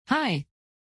Hi,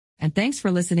 and thanks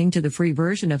for listening to the free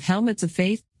version of Helmets of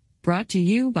Faith, brought to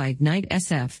you by Ignite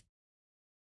SF.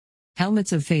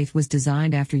 Helmets of Faith was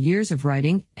designed after years of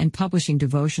writing and publishing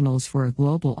devotionals for a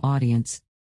global audience.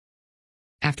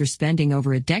 After spending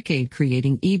over a decade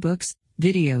creating ebooks,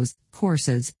 videos,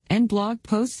 courses, and blog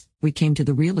posts, we came to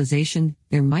the realization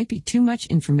there might be too much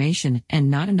information and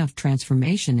not enough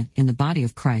transformation in the body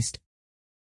of Christ.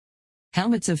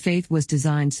 Helmets of Faith was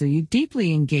designed so you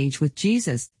deeply engage with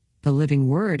Jesus, the living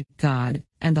Word, God,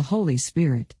 and the Holy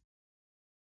Spirit.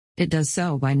 It does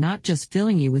so by not just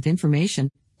filling you with information,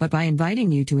 but by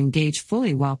inviting you to engage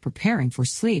fully while preparing for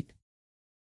sleep.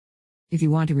 If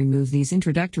you want to remove these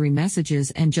introductory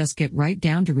messages and just get right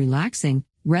down to relaxing,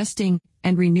 resting,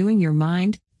 and renewing your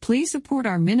mind, please support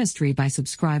our ministry by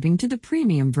subscribing to the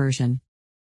premium version.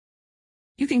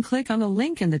 You can click on the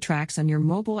link in the tracks on your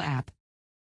mobile app.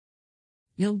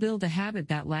 You'll build a habit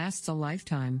that lasts a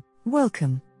lifetime.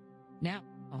 Welcome. Now,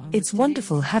 it's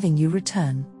wonderful having you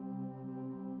return.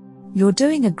 You're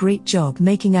doing a great job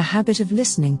making a habit of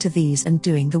listening to these and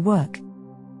doing the work.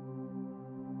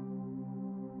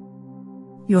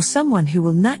 You're someone who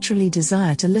will naturally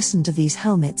desire to listen to these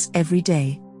helmets every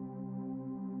day.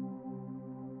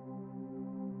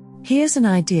 Here's an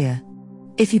idea.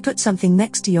 If you put something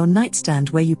next to your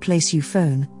nightstand where you place your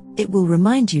phone, it will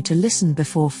remind you to listen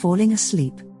before falling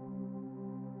asleep.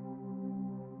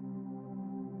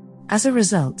 As a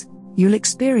result, you'll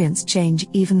experience change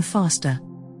even faster.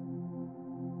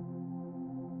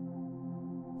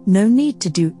 No need to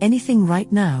do anything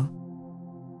right now.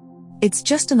 It's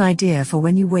just an idea for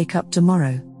when you wake up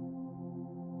tomorrow.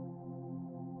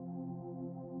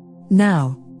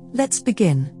 Now, let's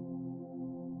begin.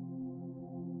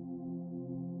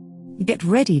 Get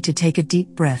ready to take a deep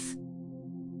breath.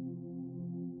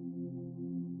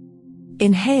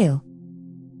 Inhale.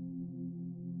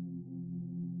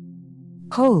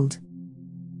 Hold.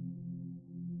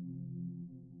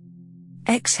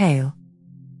 Exhale.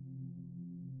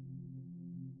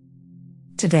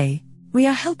 Today, we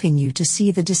are helping you to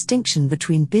see the distinction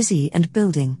between busy and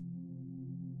building.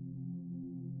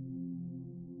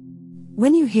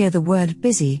 When you hear the word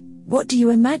busy, what do you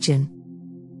imagine?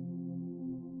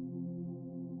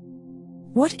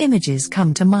 What images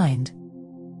come to mind?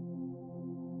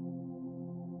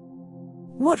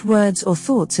 What words or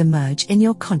thoughts emerge in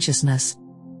your consciousness?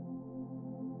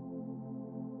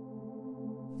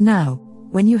 Now,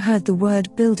 when you heard the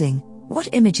word building, what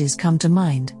images come to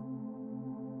mind?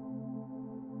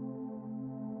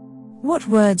 What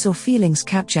words or feelings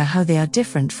capture how they are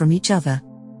different from each other?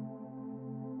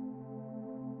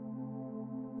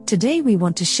 Today we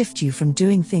want to shift you from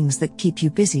doing things that keep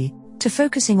you busy, to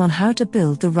focusing on how to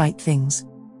build the right things.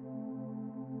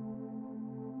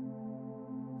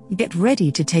 Get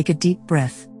ready to take a deep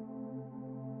breath.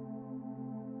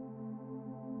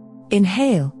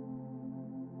 Inhale.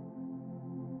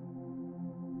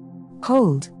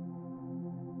 Hold.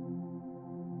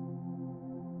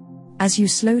 As you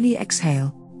slowly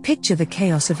exhale, picture the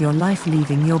chaos of your life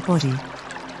leaving your body.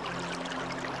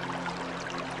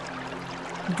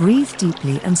 Breathe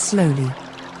deeply and slowly.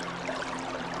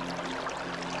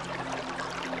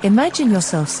 Imagine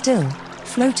yourself still,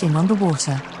 floating on the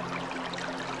water.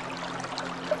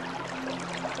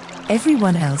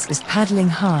 Everyone else is paddling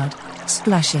hard,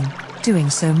 splashing,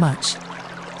 doing so much.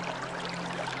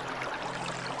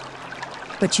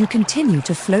 But you continue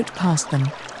to float past them,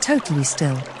 totally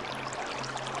still.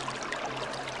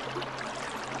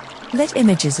 Let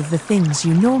images of the things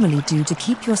you normally do to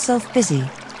keep yourself busy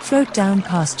float down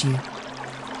past you.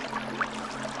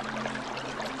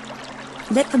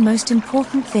 Let the most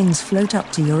important things float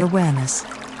up to your awareness.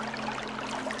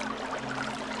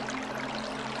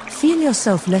 Feel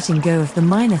yourself letting go of the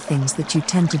minor things that you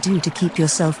tend to do to keep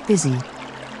yourself busy.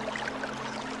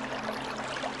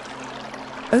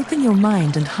 Open your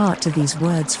mind and heart to these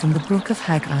words from the book of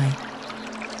Haggai.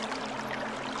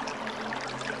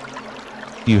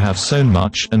 You have sown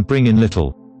much and bring in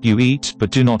little. You eat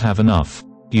but do not have enough.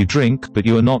 You drink but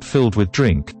you are not filled with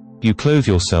drink. You clothe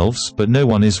yourselves but no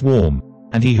one is warm.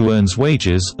 And he who earns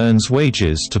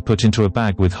wages to put into a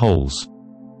bag with holes.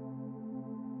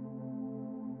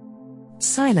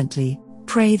 Silently,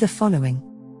 pray the following.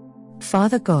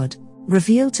 Father God,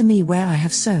 reveal to me where I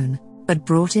have sown, but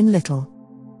brought in little.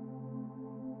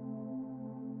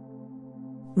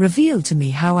 Reveal to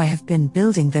me how I have been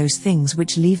building those things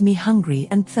which leave me hungry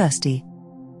and thirsty.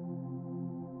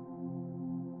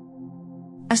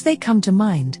 As they come to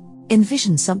mind,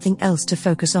 envision something else to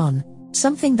focus on,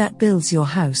 something that builds your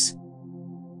house.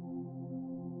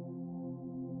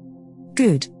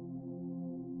 Good.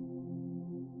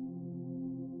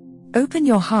 Open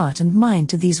your heart and mind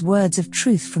to these words of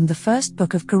truth from the first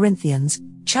book of Corinthians,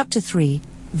 chapter 3,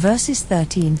 verses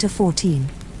 13 to 14.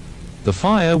 The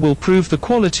fire will prove the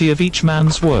quality of each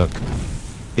man's work.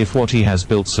 If what he has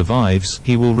built survives,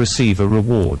 he will receive a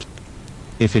reward.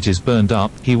 If it is burned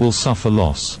up, he will suffer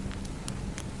loss.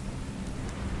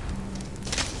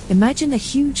 Imagine a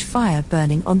huge fire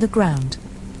burning on the ground.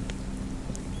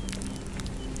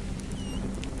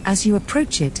 As you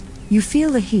approach it, you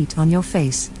feel the heat on your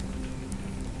face.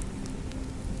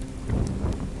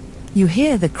 You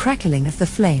hear the crackling of the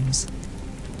flames.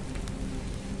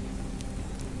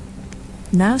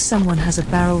 Now someone has a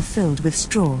barrel filled with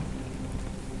straw.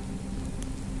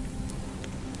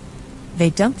 They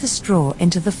dump the straw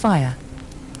into the fire.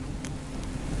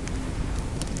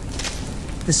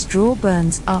 The straw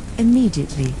burns up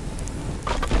immediately.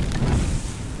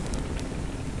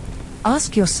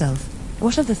 Ask yourself,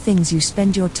 what are the things you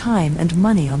spend your time and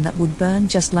money on that would burn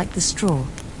just like the straw?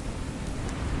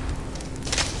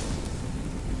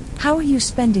 How are you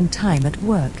spending time at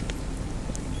work?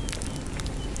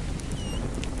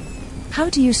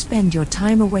 How do you spend your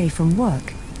time away from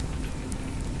work?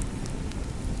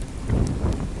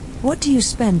 What do you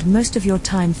spend most of your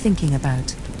time thinking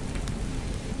about?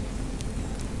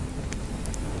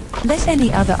 Let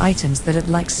any other items that are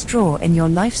like straw in your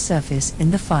life surface in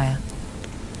the fire.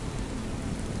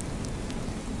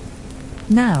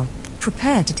 Now,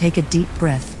 prepare to take a deep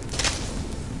breath.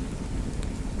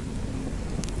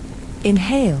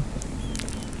 Inhale.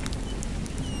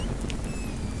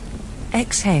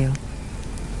 Exhale.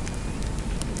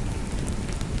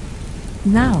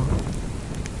 Now,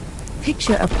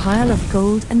 picture a pile of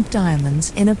gold and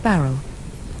diamonds in a barrel.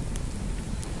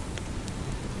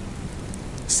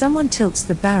 Someone tilts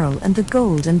the barrel and the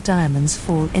gold and diamonds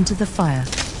fall into the fire.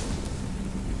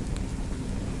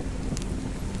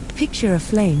 Picture a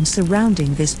flame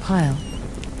surrounding this pile.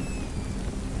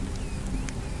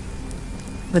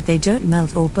 But they don't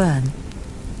melt or burn.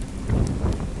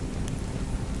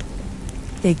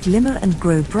 They glimmer and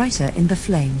grow brighter in the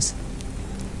flames.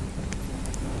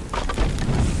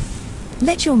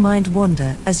 Let your mind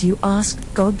wander as you ask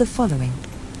God the following.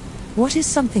 What is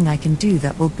something I can do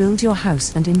that will build your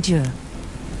house and endure?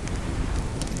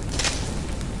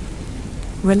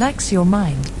 Relax your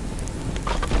mind.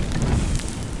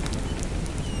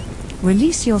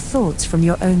 Release your thoughts from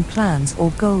your own plans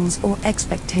or goals or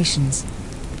expectations.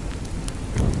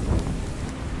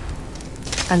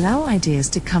 Allow ideas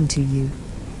to come to you.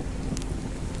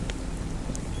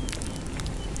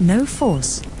 No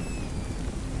force.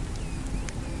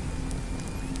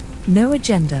 No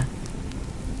agenda.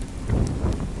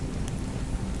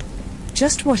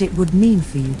 Just what it would mean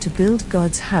for you to build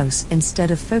God's house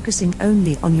instead of focusing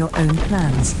only on your own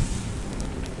plans.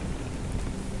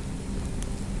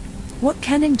 What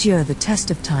can endure the test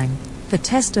of time, the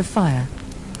test of fire?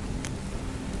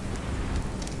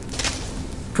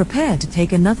 Prepare to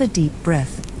take another deep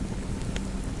breath.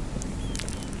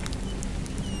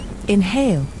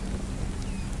 Inhale.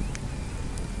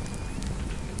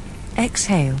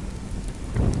 Exhale.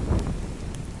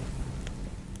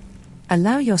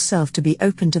 Allow yourself to be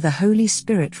open to the Holy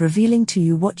Spirit revealing to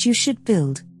you what you should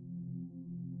build.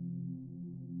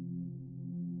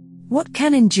 What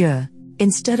can endure,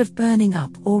 instead of burning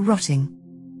up or rotting?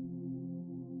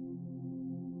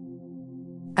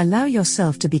 Allow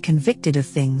yourself to be convicted of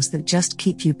things that just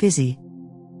keep you busy.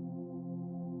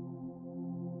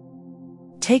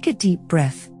 Take a deep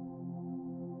breath.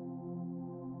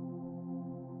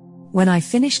 When I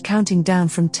finish counting down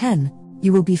from 10,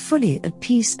 you will be fully at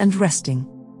peace and resting.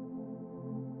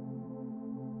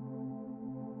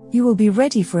 You will be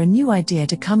ready for a new idea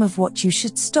to come of what you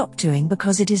should stop doing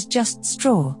because it is just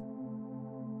straw.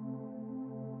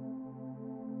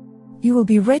 You will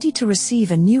be ready to receive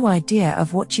a new idea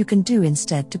of what you can do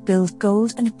instead to build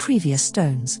gold and previous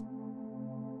stones.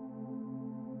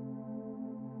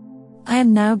 I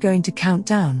am now going to count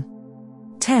down.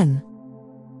 10.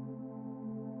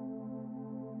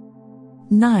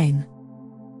 9.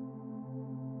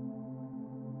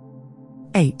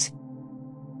 8.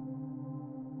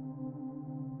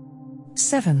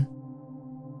 7.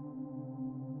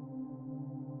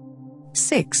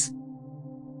 6.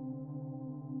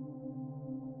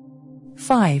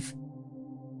 5.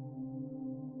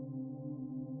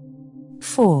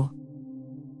 4.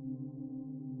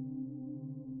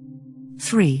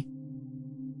 3.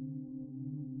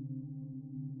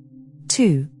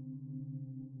 2.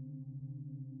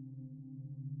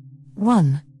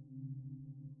 1.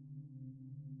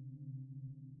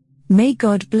 May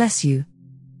God bless you.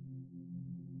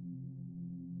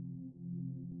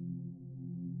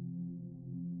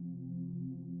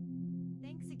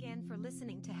 again for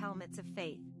listening to Helmets of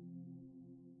Faith.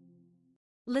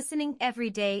 Listening every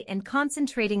day and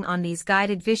concentrating on these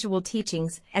guided visual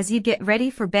teachings as you get ready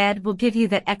for bed will give you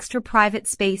that extra private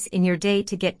space in your day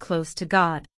to get close to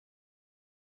God.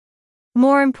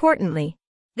 More importantly,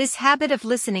 this habit of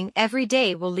listening every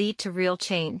day will lead to real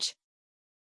change.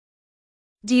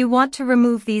 Do you want to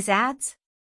remove these ads?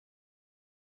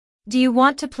 Do you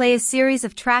want to play a series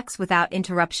of tracks without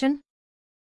interruption?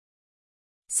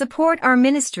 Support our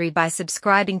ministry by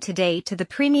subscribing today to the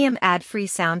premium ad-free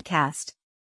Soundcast.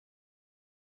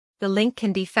 The link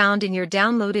can be found in your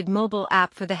downloaded mobile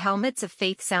app for the Helmets of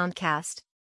Faith Soundcast.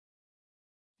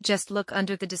 Just look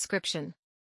under the description.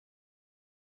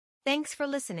 Thanks for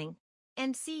listening,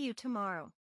 and see you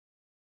tomorrow.